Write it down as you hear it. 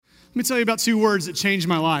Let me tell you about two words that changed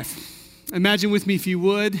my life. Imagine with me, if you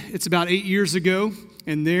would, it's about 8 years ago,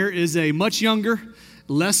 and there is a much younger,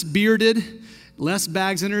 less bearded, less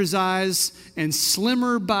bags under his eyes, and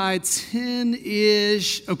slimmer by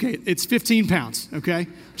 10-ish, okay, it's 15 pounds, okay?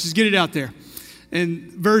 Just get it out there. And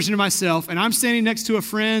version of myself, and I'm standing next to a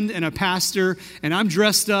friend and a pastor, and I'm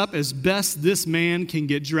dressed up as best this man can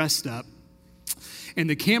get dressed up. And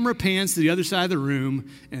the camera pans to the other side of the room,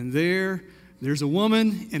 and there's a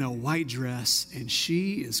woman in a white dress, and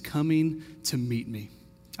she is coming to meet me.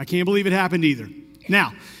 I can't believe it happened either.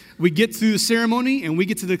 Now, we get through the ceremony, and we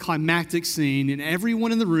get to the climactic scene, and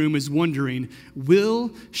everyone in the room is wondering,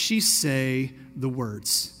 will she say the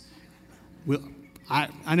words?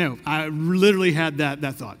 I know, I literally had that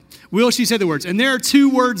thought. Will she say the words? And there are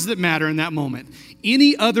two words that matter in that moment.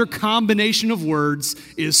 Any other combination of words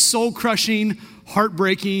is soul-crushing,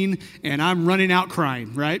 heartbreaking, and I'm running out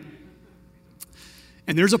crying, right?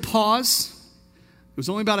 And there's a pause. It was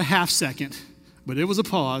only about a half second, but it was a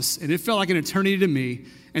pause, and it felt like an eternity to me.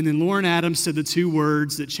 And then Lauren Adams said the two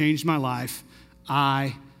words that changed my life,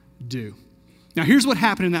 I do. Now, here's what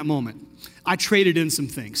happened in that moment. I traded in some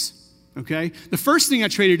things, okay? The first thing I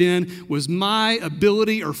traded in was my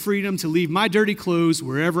ability or freedom to leave my dirty clothes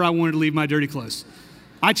wherever I wanted to leave my dirty clothes.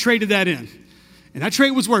 I traded that in, and that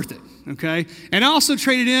trade was worth it. Okay, and I also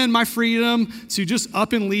traded in my freedom to just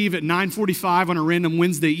up and leave at 9:45 on a random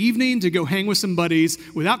Wednesday evening to go hang with some buddies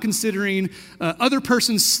without considering other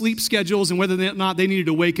person's sleep schedules and whether or not they needed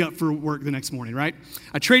to wake up for work the next morning, right?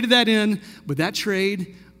 I traded that in, but that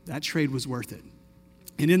trade was worth it.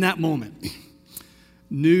 And in that moment,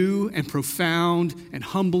 new and profound and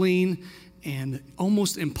humbling and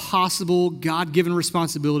almost impossible God-given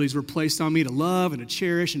responsibilities were placed on me to love and to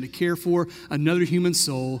cherish and to care for another human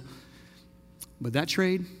soul. But that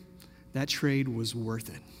trade was worth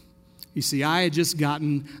it. You see, I had just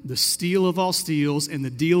gotten the steal of all steals and the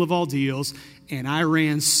deal of all deals, and I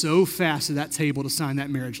ran so fast to that table to sign that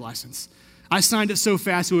marriage license. I signed it so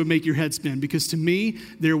fast it would make your head spin, because to me,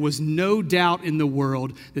 there was no doubt in the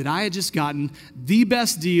world that I had just gotten the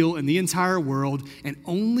best deal in the entire world, and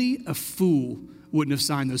only a fool wouldn't have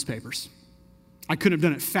signed those papers. I couldn't have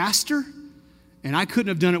done it faster, and I couldn't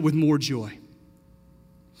have done it with more joy.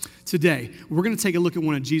 Today, we're going to take a look at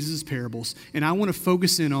one of Jesus' parables, and I want to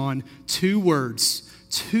focus in on two words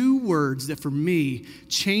that for me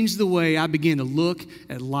changed the way I began to look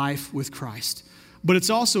at life with Christ. But it's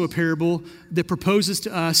also a parable that proposes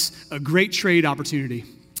to us a great trade opportunity,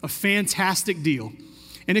 a fantastic deal.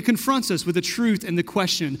 And it confronts us with the truth and the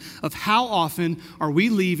question of how often are we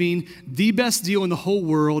leaving the best deal in the whole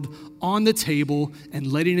world on the table and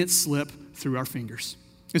letting it slip through our fingers.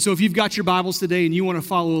 And so if you've got your Bibles today and you want to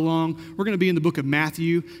follow along, we're going to be in the book of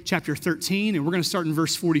Matthew, chapter 13, and we're going to start in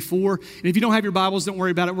verse 44. And if you don't have your Bibles, don't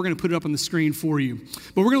worry about it. We're going to put it up on the screen for you.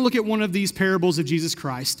 But we're going to look at one of these parables of Jesus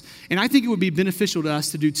Christ. And I think it would be beneficial to us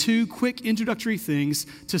to do two quick introductory things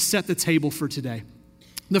to set the table for today.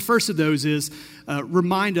 The first of those is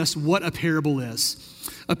remind us what a parable is.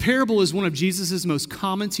 A parable is one of Jesus' most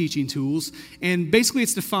common teaching tools, and basically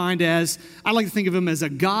it's defined as, I like to think of them as a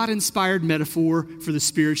God-inspired metaphor for the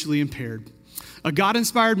spiritually impaired. A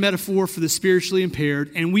God-inspired metaphor for the spiritually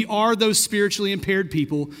impaired, and we are those spiritually impaired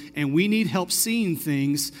people, and we need help seeing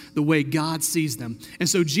things the way God sees them. And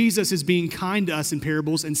so Jesus is being kind to us in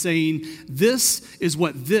parables and saying, this is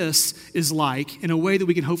what this is like, in a way that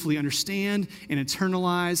we can hopefully understand and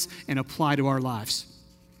internalize and apply to our lives.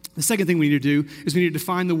 The second thing we need to do is we need to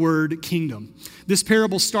define the word kingdom. This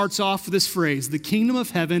parable starts off with this phrase, the kingdom of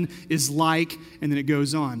heaven is like, and then it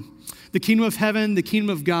goes on. The kingdom of heaven, the kingdom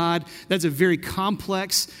of God, that's a very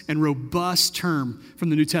complex and robust term from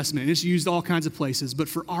the New Testament. And it's used all kinds of places. But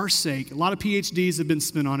for our sake, a lot of PhDs have been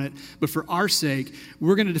spent on it, but for our sake,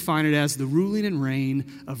 we're going to define it as the ruling and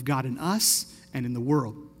reign of God in us and in the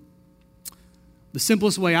world. The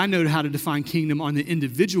simplest way I know how to define kingdom on the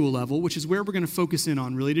individual level, which is where we're going to focus in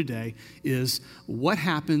on really today, is what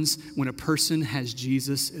happens when a person has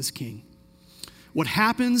Jesus as king. What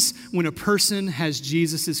happens when a person has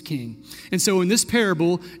Jesus as king? And so in this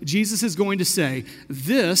parable, Jesus is going to say,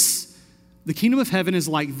 the kingdom of heaven is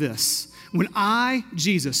like this. When I,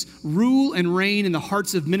 Jesus, rule and reign in the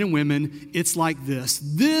hearts of men and women, it's like this.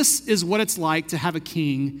 This is what it's like to have a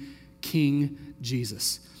king, King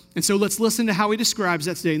Jesus. And so let's listen to how he describes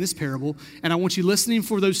that today in this parable. And I want you listening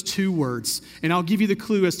for those two words. And I'll give you the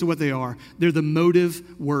clue as to what they are. They're the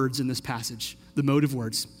motive words in this passage. The motive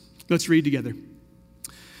words. Let's read together.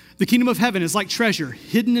 The kingdom of heaven is like treasure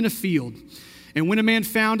hidden in a field. And when a man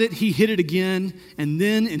found it, he hid it again. And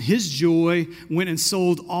then in his joy went and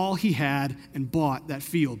sold all he had and bought that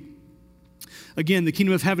field. Again, the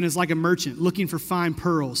kingdom of heaven is like a merchant looking for fine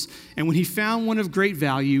pearls. And when he found one of great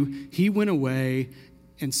value, he went away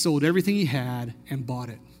and sold everything he had and bought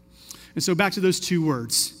it. And so back to those two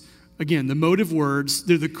words. Again, the motive words,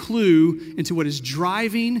 they're the clue into what is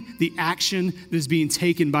driving the action that is being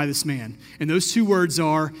taken by this man. And those two words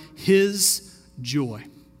are his joy.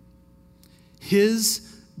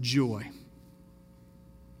 His joy.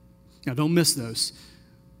 Now, don't miss those.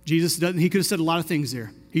 Jesus doesn't, he could have said a lot of things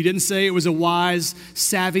there. He didn't say it was a wise,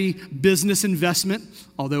 savvy business investment,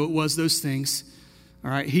 although it was those things. All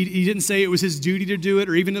right, he didn't say it was his duty to do it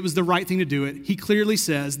or even it was the right thing to do it. He clearly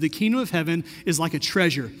says the kingdom of heaven is like a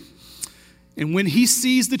treasure. And when he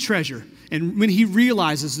sees the treasure and when he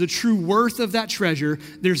realizes the true worth of that treasure,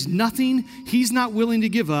 there's nothing he's not willing to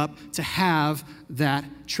give up to have that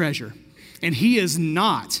treasure. And he is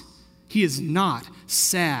not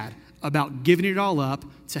sad about giving it all up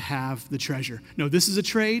to have the treasure. No, this is a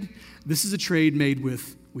trade. This is a trade made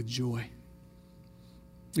with joy.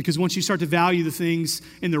 Because once you start to value the things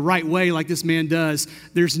in the right way like this man does,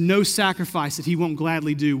 there's no sacrifice that he won't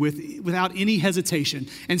gladly do without any hesitation.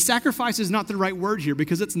 And sacrifice is not the right word here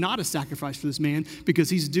because it's not a sacrifice for this man because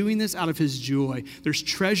he's doing this out of his joy. There's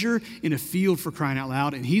treasure in a field, for crying out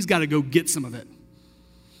loud, and he's got to go get some of it.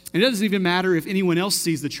 And it doesn't even matter if anyone else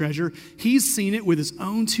sees the treasure. He's seen it with his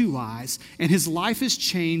own two eyes, and his life is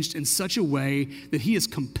changed in such a way that he is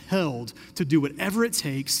compelled to do whatever it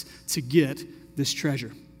takes to get this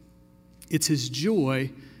treasure. It's his joy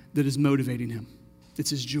that is motivating him. It's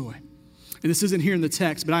his joy. And this isn't here in the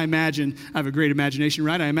text, but I have a great imagination,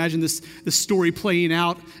 right? I imagine this story playing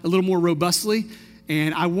out a little more robustly.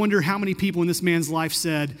 And I wonder how many people in this man's life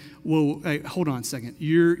said, well, hey, hold on a second.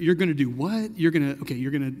 You're going to do what? You're going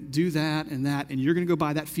to do that, and you're going to go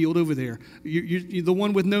buy that field over there. You're the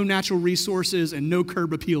one with no natural resources and no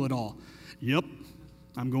curb appeal at all. Yep,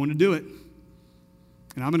 I'm going to do it.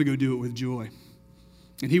 And I'm going to go do it with joy.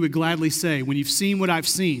 And he would gladly say, when you've seen what I've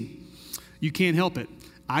seen, you can't help it.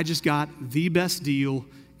 I just got the best deal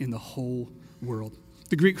in the whole world.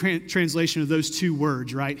 The Greek translation of those two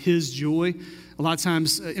words, right? His joy. A lot of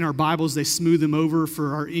times in our Bibles, they smooth them over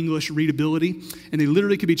for our English readability, and they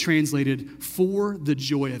literally could be translated, for the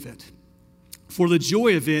joy of it. For the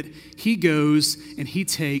joy of it, he goes and he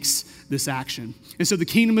takes this action. And so the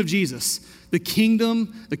kingdom of Jesus, the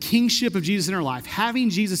kingship of Jesus in our life, having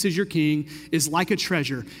Jesus as your king is like a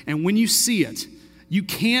treasure. And when you see it, you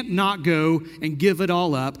can't not go and give it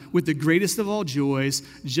all up with the greatest of all joys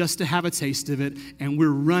just to have a taste of it. And we're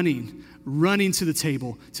running to the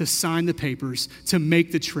table to sign the papers, to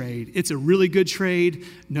make the trade. It's a really good trade.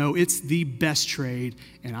 No, it's the best trade.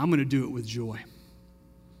 And I'm going to do it with joy.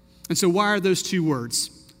 And so why are those two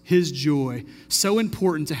words, his joy, so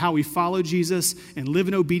important to how we follow Jesus and live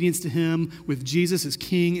in obedience to him with Jesus as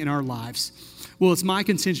king in our lives? Well, it's my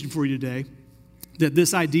contention for you today that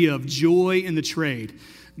this idea of joy in the trade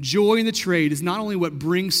is not only what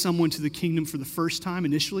brings someone to the kingdom for the first time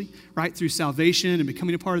initially, right, through salvation and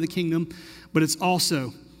becoming a part of the kingdom, but it's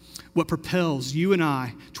also what propels you and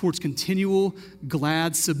I towards continual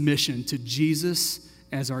glad submission to Jesus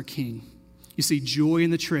as our king. You see, joy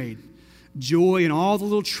in the trade, joy in all the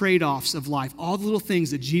little trade-offs of life, all the little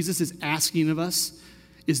things that Jesus is asking of us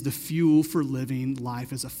is the fuel for living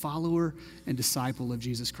life as a follower and disciple of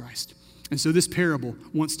Jesus Christ. And so this parable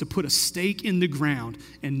wants to put a stake in the ground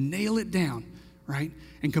and nail it down, right?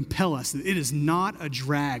 And compel us that it is not a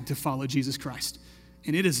drag to follow Jesus Christ.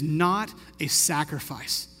 And it is not a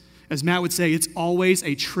sacrifice. As Matt would say, it's always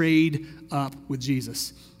a trade up with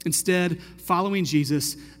Jesus. Instead, following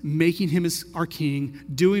Jesus, making him as our king,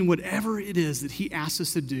 doing whatever it is that he asks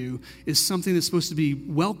us to do is something that's supposed to be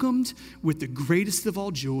welcomed with the greatest of all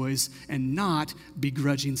joys and not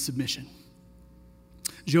begrudging submission.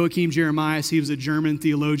 Joachim Jeremias, he was a German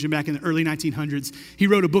theologian back in the early 1900s. He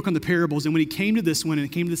wrote a book on the parables, and when he came to this one and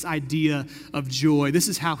it came to this idea of joy, this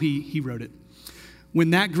is how he wrote it.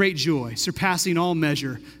 When that great joy, surpassing all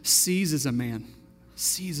measure, seizes a man,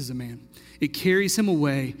 it carries him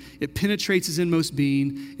away, it penetrates his inmost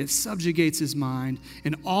being, it subjugates his mind,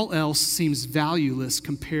 and all else seems valueless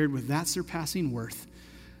compared with that surpassing worth.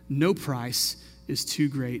 No price is too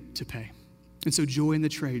great to pay. And so joy in the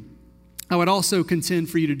trade. I would also contend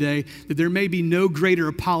for you today that there may be no greater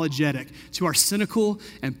apologetic to our cynical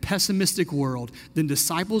and pessimistic world than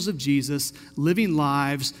disciples of Jesus living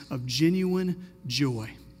lives of genuine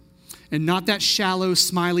joy. And not that shallow,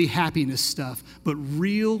 smiley happiness stuff, but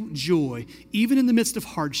real joy, even in the midst of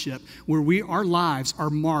hardship, where our lives are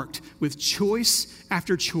marked with choice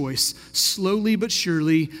after choice, slowly but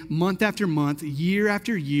surely, month after month, year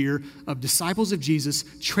after year, of disciples of Jesus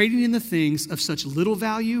trading in the things of such little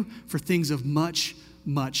value for things of much,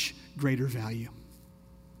 much greater value.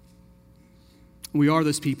 We are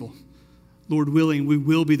those people. Lord willing, we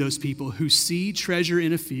will be those people who see treasure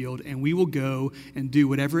in a field, and we will go and do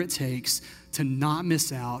whatever it takes to not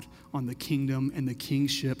miss out on the kingdom and the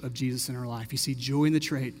kingship of Jesus in our life. You see, joy in the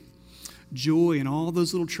trade, joy in all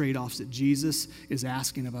those little trade-offs that Jesus is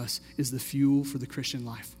asking of us is the fuel for the Christian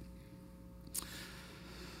life.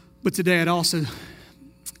 But today I'd also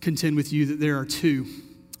contend with you that there are two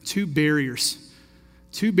barriers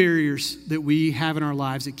that we have in our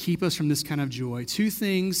lives that keep us from this kind of joy. Two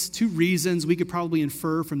reasons we could probably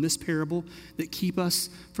infer from this parable that keep us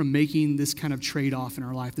from making this kind of trade-off in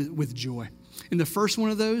our life with joy. And the first one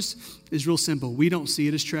of those is real simple. We don't see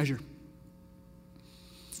it as treasure.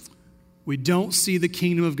 We don't see the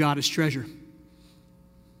kingdom of God as treasure.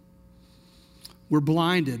 We're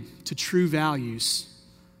blinded to true values,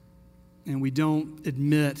 and we don't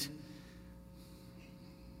admit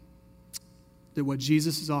that what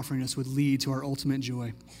Jesus is offering us would lead to our ultimate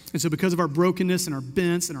joy. And so because of our brokenness and our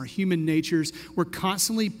bents and our human natures, we're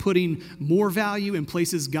constantly putting more value in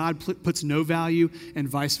places God puts no value, and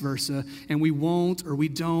vice versa. And we won't, or we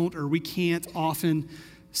don't, or we can't often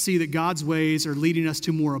see that God's ways are leading us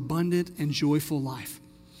to a more abundant and joyful life.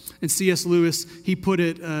 And C.S. Lewis, he put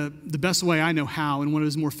it the best way I know how in one of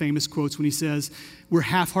his more famous quotes when he says, we're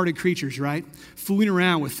half-hearted creatures, right? Fooling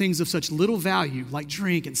around with things of such little value like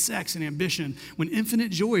drink and sex and ambition when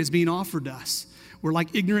infinite joy is being offered to us. We're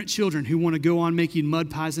like ignorant children who want to go on making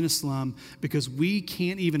mud pies in a slum because we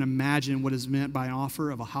can't even imagine what is meant by an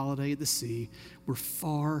offer of a holiday at the sea. We're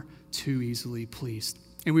far too easily pleased.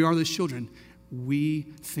 And we are those children. We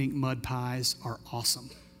think mud pies are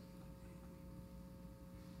awesome.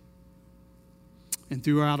 And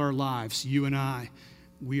throughout our lives, you and I,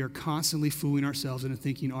 we are constantly fooling ourselves into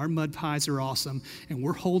thinking our mud pies are awesome, and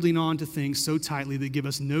we're holding on to things so tightly that give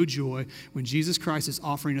us no joy when Jesus Christ is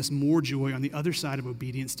offering us more joy on the other side of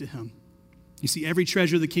obedience to him. You see, every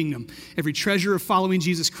treasure of the kingdom, every treasure of following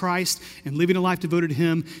Jesus Christ and living a life devoted to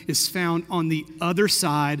him is found on the other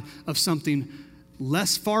side of something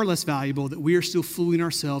far less valuable that we are still fooling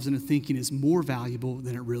ourselves into thinking is more valuable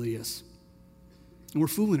than it really is. And we're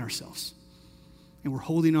fooling ourselves. And we're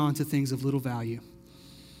holding on to things of little value.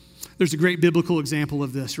 There's a great biblical example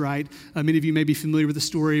of this, right? Many of you may be familiar with the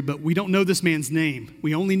story, but we don't know this man's name.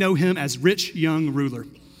 We only know him as rich young ruler.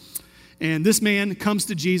 And this man comes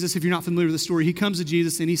to Jesus. If you're not familiar with the story, he comes to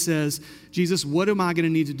Jesus and he says, Jesus, what am I going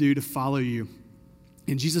to need to do to follow you?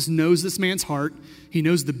 And Jesus knows this man's heart. He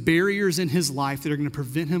knows the barriers in his life that are going to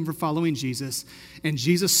prevent him from following Jesus. And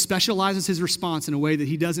Jesus specializes his response in a way that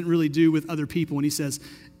he doesn't really do with other people. And he says,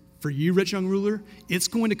 for you, rich young ruler, it's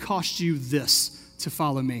going to cost you this to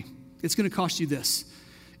follow me. It's going to cost you this.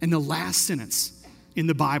 And the last sentence in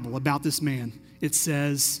the Bible about this man, it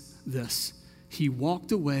says this: he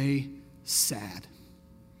walked away sad.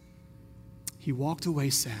 He walked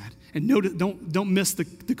away sad. And don't miss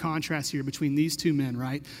the contrast here between these two men,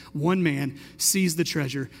 right? One man sees the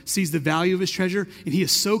treasure, sees the value of his treasure, and he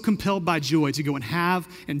is so compelled by joy to go and have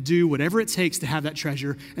and do whatever it takes to have that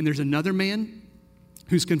treasure. And there's another man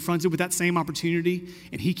who's confronted with that same opportunity,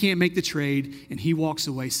 and he can't make the trade, and he walks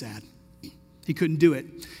away sad. He couldn't do it.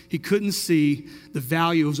 He couldn't see the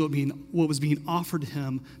value of what was being offered to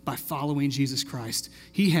him by following Jesus Christ.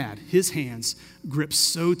 He had his hands gripped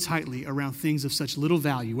so tightly around things of such little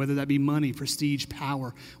value, whether that be money, prestige,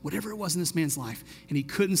 power, whatever it was in this man's life, and he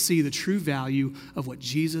couldn't see the true value of what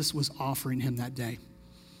Jesus was offering him that day.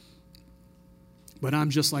 But I'm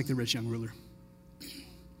just like the rich young ruler.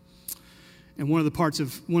 And one of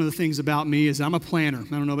the things about me is I'm a planner. I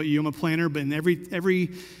don't know about you, I'm a planner, but in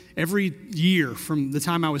every year from the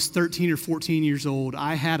time I was 13 or 14 years old,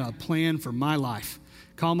 I had a plan for my life.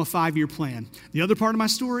 Call them a 5-year plan. The other part of my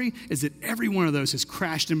story is that every one of those has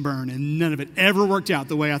crashed and burned, and none of it ever worked out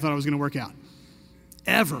the way I thought it was going to work out.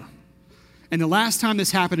 Ever. And the last time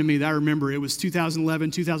this happened to me that I remember, it was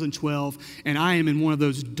 2011, 2012, and I am in one of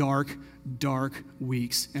those dark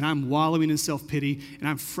weeks. And I'm wallowing in self-pity, and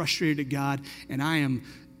I'm frustrated at God, and I am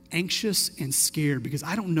anxious and scared because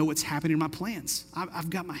I don't know what's happening in my plans. I've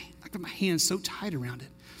got my hands so tight around it.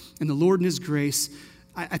 And the Lord in his grace,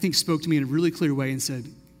 I think, spoke to me in a really clear way and said,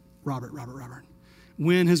 Robert,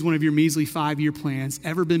 when has one of your measly 5-year plans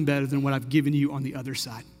ever been better than what I've given you on the other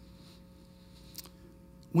side?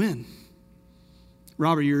 When?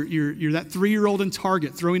 Robert, you're that 3-year-old in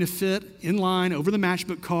Target throwing a fit in line over the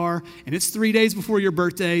matchbook car, and it's 3 days before your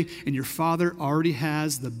birthday, and your father already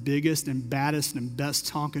has the biggest and baddest and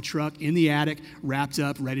best Tonka truck in the attic wrapped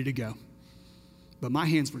up, ready to go. But my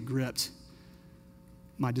hands were gripped.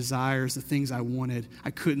 My desires, the things I wanted, I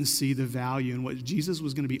couldn't see the value in what Jesus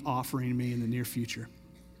was going to be offering me in the near future.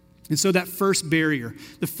 And so that first barrier,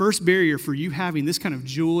 the first barrier for you having this kind of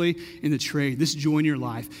joy in the trade, this joy in your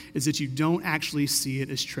life, is that you don't actually see it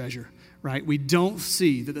as treasure, right? We don't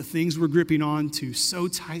see that the things we're gripping on to so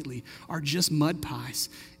tightly are just mud pies.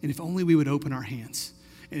 And if only we would open our hands,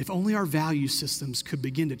 and if only our value systems could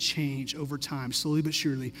begin to change over time, slowly but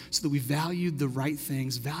surely, so that we valued the right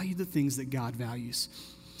things, valued the things that God values.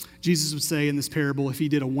 Jesus would say in this parable, if he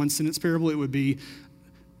did a one-sentence parable, it would be,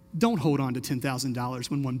 don't hold on to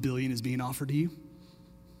 $10,000 when $1 billion is being offered to you.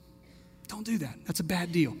 Don't do that. That's a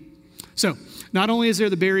bad deal. So, not only is there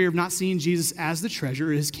the barrier of not seeing Jesus as the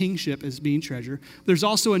treasure, his kingship as being treasure, there's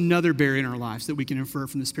also another barrier in our lives that we can infer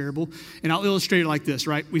from this parable. And I'll illustrate it like this,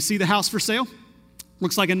 right? We see the house for sale.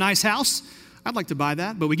 Looks like a nice house. I'd like to buy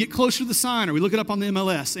that. But we get closer to the sign, or we look it up on the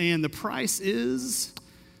MLS, and the price is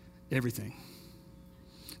everything.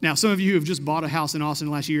 Now, some of you who have just bought a house in Austin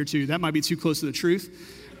the last year or two, that might be too close to the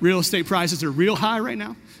truth. Real estate prices are real high right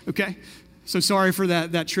now, okay? So sorry for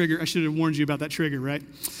that trigger. I should have warned you about that trigger, right?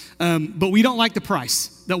 But we don't like the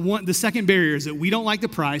price. The second barrier is that we don't like the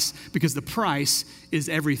price because the price is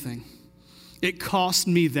everything. It cost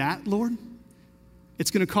me that, Lord. It's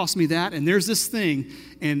going to cost me that. And there's this thing,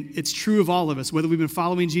 and it's true of all of us, whether we've been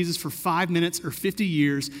following Jesus for 5 minutes or 50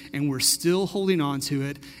 years, and we're still holding on to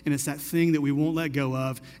it, and it's that thing that we won't let go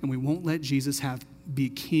of, and we won't let Jesus be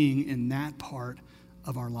king in that part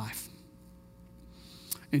of our life.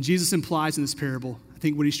 And Jesus implies in this parable, I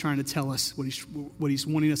think what he's trying to tell us, what he's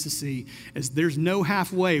wanting us to see, is there's no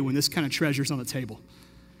halfway when this kind of treasure's on the table.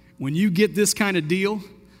 When you get this kind of deal,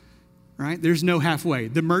 right, there's no halfway.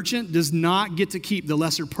 The merchant does not get to keep the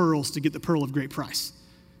lesser pearls to get the pearl of great price.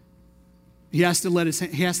 He has to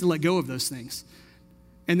let go of those things.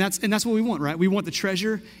 And that's what we want, right? We want the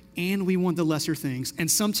treasure and we want the lesser things. And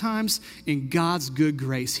sometimes in God's good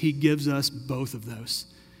grace, he gives us both of those.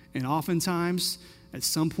 And oftentimes, at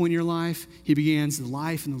some point in your life, the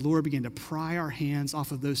life and the Lord began to pry our hands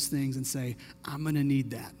off of those things and say, I'm going to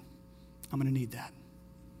need that. I'm going to need that.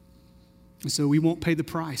 And so we won't pay the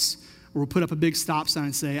price. Or we'll put up a big stop sign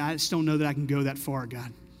and say, I just don't know that I can go that far,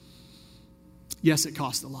 God. Yes, it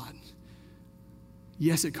costs a lot.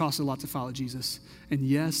 Yes, it costs a lot to follow Jesus. And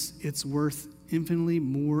yes, it's worth infinitely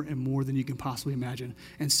more and more than you can possibly imagine.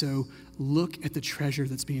 And so look at the treasure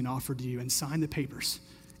that's being offered to you and sign the papers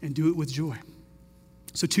and do it with joy.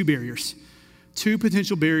 So 2 barriers. 2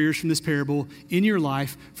 potential barriers from this parable in your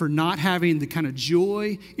life for not having the kind of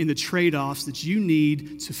joy in the trade-offs that you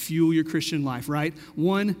need to fuel your Christian life, right?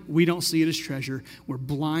 1, we don't see it as treasure. We're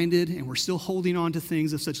blinded and we're still holding on to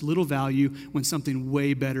things of such little value when something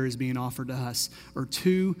way better is being offered to us. Or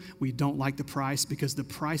 2, we don't like the price because the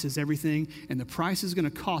price is everything and the price is going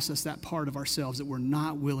to cost us that part of ourselves that we're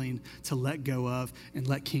not willing to let go of and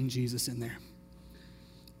let King Jesus in there.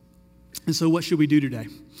 And so what should we do today?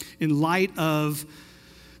 In light of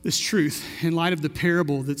this truth, in light of the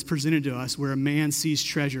parable that's presented to us where a man sees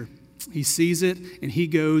treasure, he sees it and he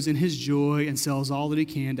goes in his joy and sells all that he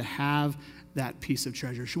can to have that piece of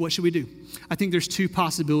treasure. So what should we do? I think there's 2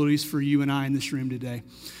 possibilities for you and I in this room today.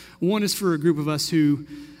 One is for a group of us who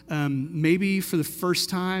maybe for the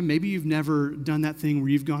first time, maybe you've never done that thing where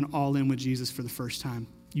you've gone all in with Jesus for the first time.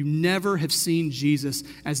 You never have seen Jesus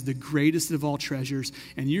as the greatest of all treasures,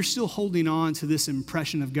 and you're still holding on to this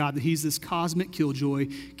impression of God that he's this cosmic killjoy,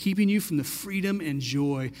 keeping you from the freedom and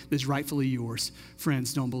joy that's rightfully yours.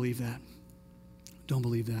 Friends, don't believe that. Don't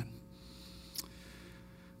believe that.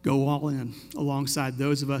 Go all in alongside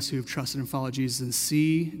those of us who have trusted and followed Jesus and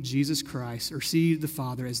see Jesus Christ, or see the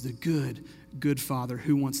Father as the good Father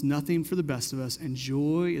who wants nothing for the best of us, and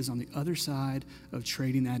joy is on the other side of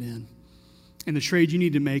trading that in. And the trade you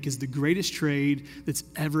need to make is the greatest trade that's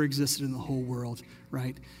ever existed in the whole world,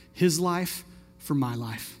 right? His life for my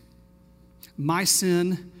life. My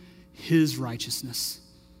sin, his righteousness.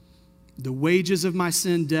 The wages of my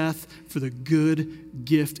sin, death, for the good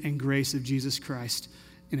gift and grace of Jesus Christ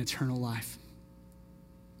in eternal life.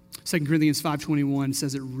 2 Corinthians 5:21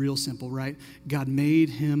 says it real simple, right? God made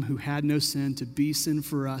him who had no sin to be sin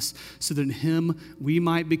for us, so that in him we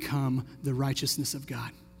might become the righteousness of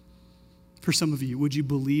God. For some of you, would you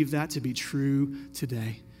believe that to be true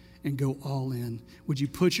today and go all in? Would you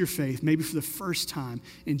put your faith, maybe for the first time,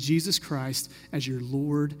 in Jesus Christ as your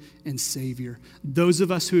Lord and Savior? Those of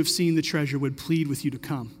us who have seen the treasure would plead with you to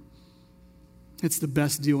come. It's the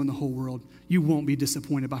best deal in the whole world. You won't be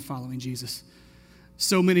disappointed by following Jesus.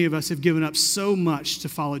 So many of us have given up so much to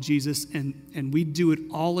follow Jesus, and we do it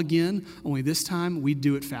all again, only this time we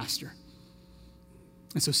do it faster.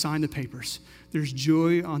 And so sign the papers. There's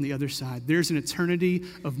joy on the other side. There's an eternity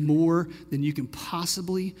of more than you can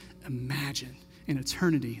possibly imagine. An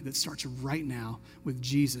eternity that starts right now with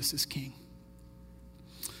Jesus as King.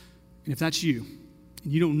 And if that's you,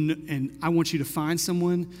 and you don't know, and I want you to find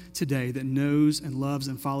someone today that knows and loves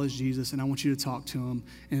and follows Jesus, and I want you to talk to them.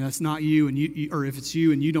 And that's not you, and or if it's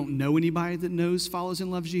you and you don't know anybody that knows, follows,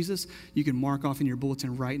 and loves Jesus, you can mark off in your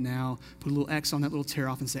bulletin right now, put a little X on that little tear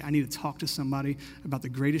off, and say, I need to talk to somebody about the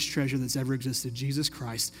greatest treasure that's ever existed, Jesus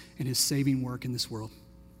Christ and his saving work in this world.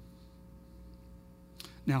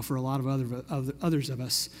 Now, for a lot of others of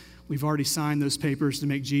us, we've already signed those papers to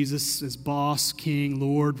make Jesus as boss, king,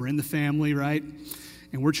 Lord. We're in the family, right?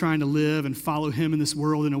 And we're trying to live and follow him in this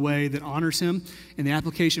world in a way that honors him. And the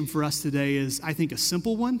application for us today is, I think, a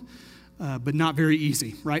simple one, but not very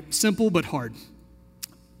easy, right? Simple but hard.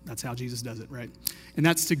 That's how Jesus does it, right? And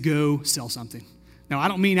that's to go sell something. Now, I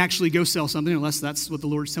don't mean actually go sell something unless that's what the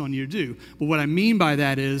Lord's telling you to do. But what I mean by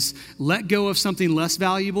that is let go of something less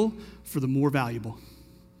valuable for the more valuable.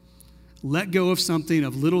 Let go of something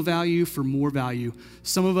of little value for more value.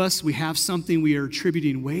 Some of us, we have something we are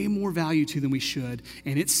attributing way more value to than we should,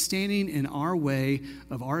 and it's standing in our way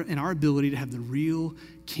of our ability to have the real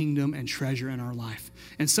kingdom and treasure in our life.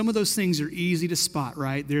 And some of those things are easy to spot,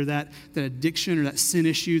 right? They're that addiction or that sin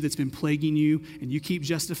issue that's been plaguing you, and you keep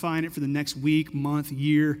justifying it for the next week, month,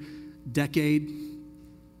 year, decade.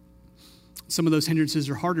 Some of those hindrances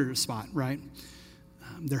are harder to spot, right?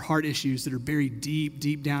 They're heart issues that are buried deep,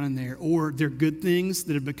 deep down in there, or they're good things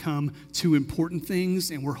that have become too important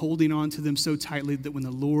things, and we're holding on to them so tightly that when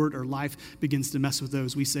the Lord or life begins to mess with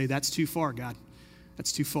those, we say, that's too far, God.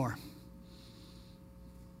 That's too far.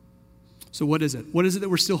 So what is it? What is it that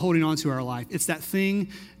we're still holding on to in our life? It's that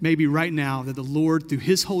thing maybe right now that the Lord, through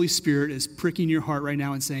his Holy Spirit, is pricking your heart right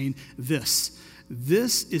now and saying, this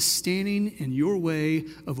is standing in your way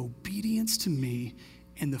of obedience to me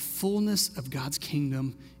and the fullness of God's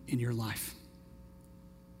kingdom in your life.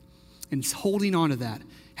 And it's holding on to that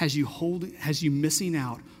has you missing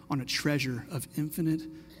out on a treasure of infinite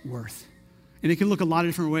worth. And it can look a lot of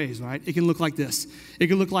different ways, right? It can look like this. It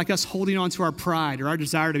can look like us holding on to our pride or our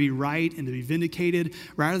desire to be right and to be vindicated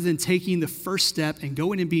rather than taking the first step and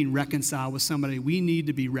going and being reconciled with somebody we need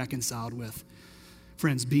to be reconciled with.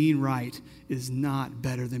 Friends, being right is not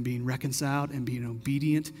better than being reconciled and being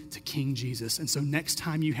obedient to King Jesus. And so next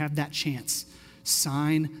time you have that chance,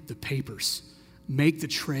 sign the papers. Make the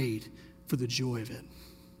trade for the joy of it.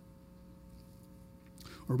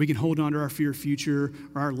 Or we can hold on to our fear of future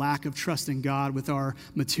or our lack of trust in God with our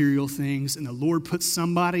material things. And the Lord puts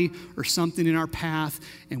somebody or something in our path,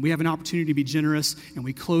 and we have an opportunity to be generous, and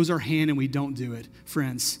we close our hand and we don't do it.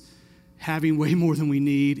 Friends, having way more than we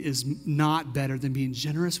need is not better than being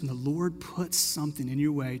generous when the Lord puts something in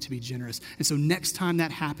your way to be generous. And so next time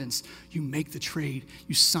that happens, you make the trade,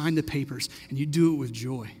 you sign the papers, and you do it with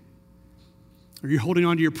joy. Or you're holding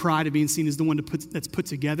on to your pride of being seen as the one that's put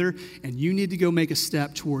together, and you need to go make a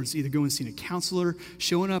step towards either going and seeing a counselor,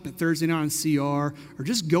 showing up at Thursday night on CR, or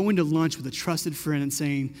just going to lunch with a trusted friend and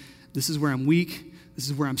saying, this is where I'm weak, this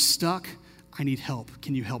is where I'm stuck, I need help.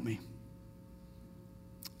 Can you help me?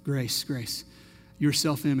 Grace. Your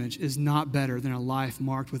self-image is not better than a life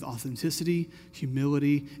marked with authenticity,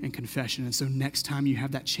 humility, and confession. And so next time you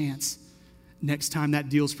have that chance, next time that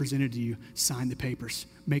deal's presented to you, sign the papers,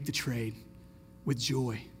 make the trade with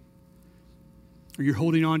joy. Or you're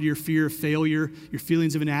holding on to your fear of failure, your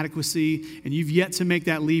feelings of inadequacy, and you've yet to make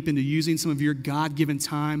that leap into using some of your God-given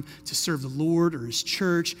time to serve the Lord or his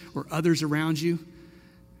church or others around you.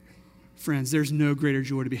 Friends, there's no greater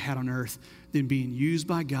joy to be had on earth than being used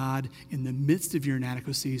by God in the midst of your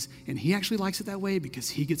inadequacies. And he actually likes it that way because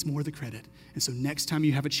he gets more of the credit. And so next time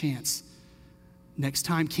you have a chance, next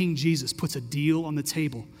time King Jesus puts a deal on the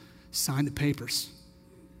table, sign the papers,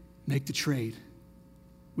 make the trade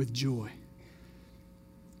with joy.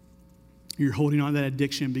 You're holding on to that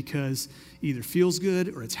addiction because it either feels good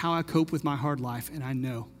or it's how I cope with my hard life. And I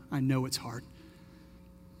know it's hard.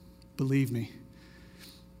 Believe me.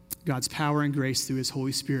 God's power and grace through his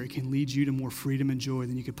Holy Spirit can lead you to more freedom and joy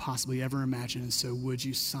than you could possibly ever imagine. And so would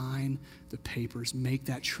you sign the papers, make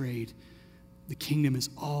that trade? The kingdom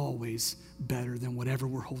is always better than whatever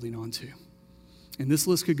we're holding on to. And this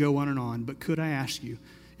list could go on and on, but could I ask you,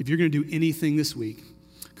 if you're going to do anything this week,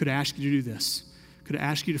 could I ask you to do this? Could I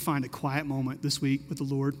ask you to find a quiet moment this week with the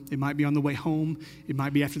Lord? It might be on the way home. It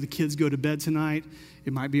might be after the kids go to bed tonight.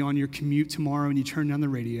 It might be on your commute tomorrow and you turn down the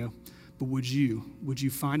radio. But would you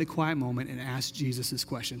find a quiet moment and ask Jesus this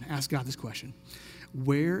question? Ask God this question.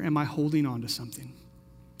 Where am I holding on to something?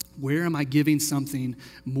 Where am I giving something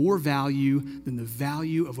more value than the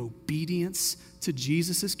value of obedience to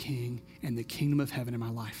Jesus as King and the kingdom of heaven in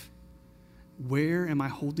my life? Where am I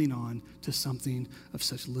holding on to something of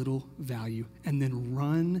such little value? And then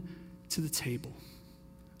run to the table.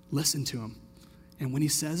 Listen to him. And when he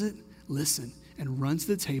says it, listen and run to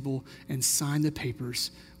the table and sign the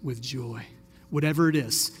papers with joy. Whatever it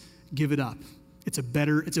is, give it up. It's a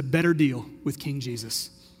better deal with King Jesus.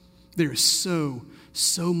 There is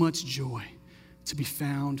so much joy to be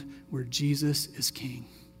found where Jesus is King.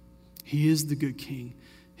 He is the good King.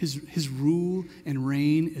 His rule and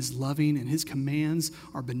reign is loving, and his commands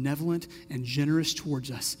are benevolent and generous towards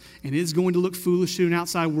us. And it is going to look foolish to an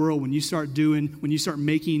outside world when you start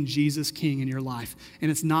making Jesus King in your life. And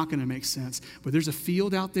it's not going to make sense. But there's a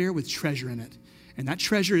field out there with treasure in it. And that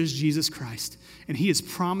treasure is Jesus Christ. And he has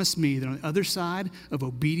promised me that on the other side of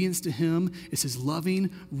obedience to him is his loving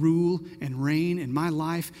rule and reign in my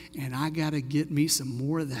life. And I got to get me some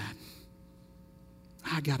more of that.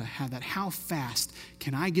 I got to have that. How fast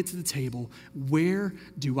can I get to the table? Where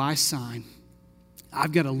do I sign?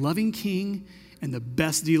 I've got a loving King and the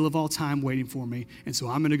best deal of all time waiting for me. And so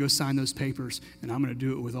I'm going to go sign those papers, and I'm going to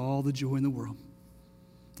do it with all the joy in the world.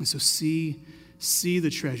 And so see the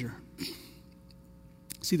treasure.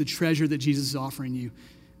 See the treasure that Jesus is offering you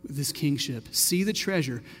with this kingship. See the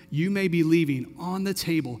treasure you may be leaving on the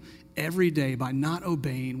table every day by not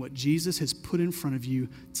obeying what Jesus has put in front of you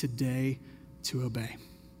today to obey.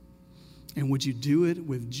 And would you do it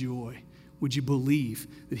with joy? Would you believe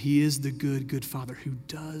that he is the good Father who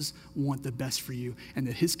does want the best for you, and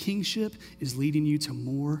that his kingship is leading you to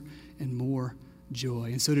more and more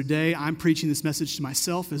joy? And so today I'm preaching this message to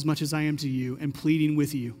myself as much as I am to you, and pleading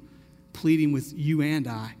with you and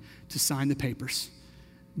I to sign the papers.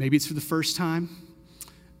 Maybe it's for the first time.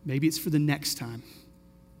 Maybe it's for the next time.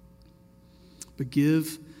 But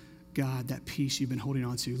give God that peace you've been holding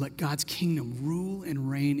on to. Let God's kingdom rule and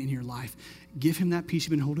reign in your life. Give him that peace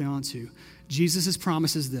you've been holding on to. Jesus'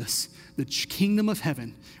 promise is this: the kingdom of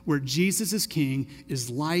heaven, where Jesus is king, is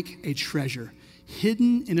like a treasure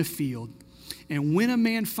hidden in a field. And when a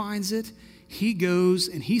man finds it, he goes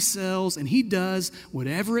and he sells and he does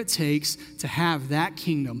whatever it takes to have that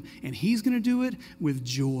kingdom. And he's going to do it with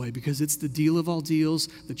joy, because it's the deal of all deals,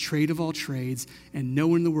 the trade of all trades, and no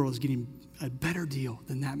one in the world is getting a better deal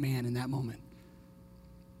than that man in that moment.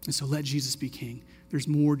 And so let Jesus be king. There's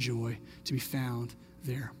more joy to be found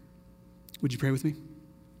there. Would you pray with me?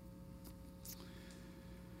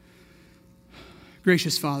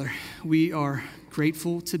 Gracious Father, we are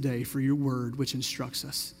grateful today for your word, which instructs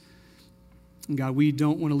us. And God, we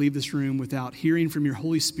don't want to leave this room without hearing from your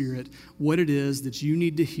Holy Spirit what it is that you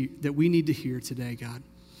need to hear, that we need to hear today, God.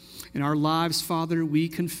 In our lives, Father, we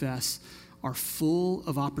confess, are full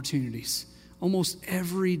of opportunities almost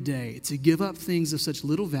every day to give up things of such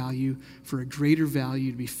little value for a greater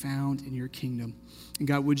value to be found in your kingdom. And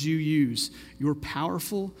God, would you use your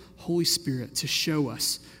powerful Holy Spirit to show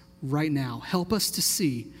us right now, help us to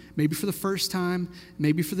see, maybe for the first time,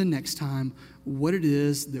 maybe for the next time, what it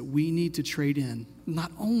is that we need to trade in.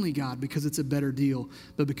 Not only, God, because it's a better deal,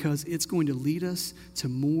 but because it's going to lead us to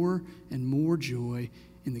more and more joy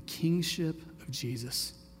in the kingship of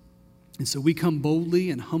Jesus. And so we come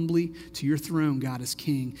boldly and humbly to your throne, God, as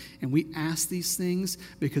King. And we ask these things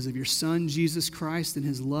because of your Son, Jesus Christ, and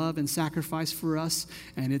his love and sacrifice for us.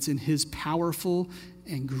 And it's in his powerful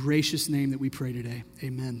and gracious name that we pray today.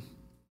 Amen.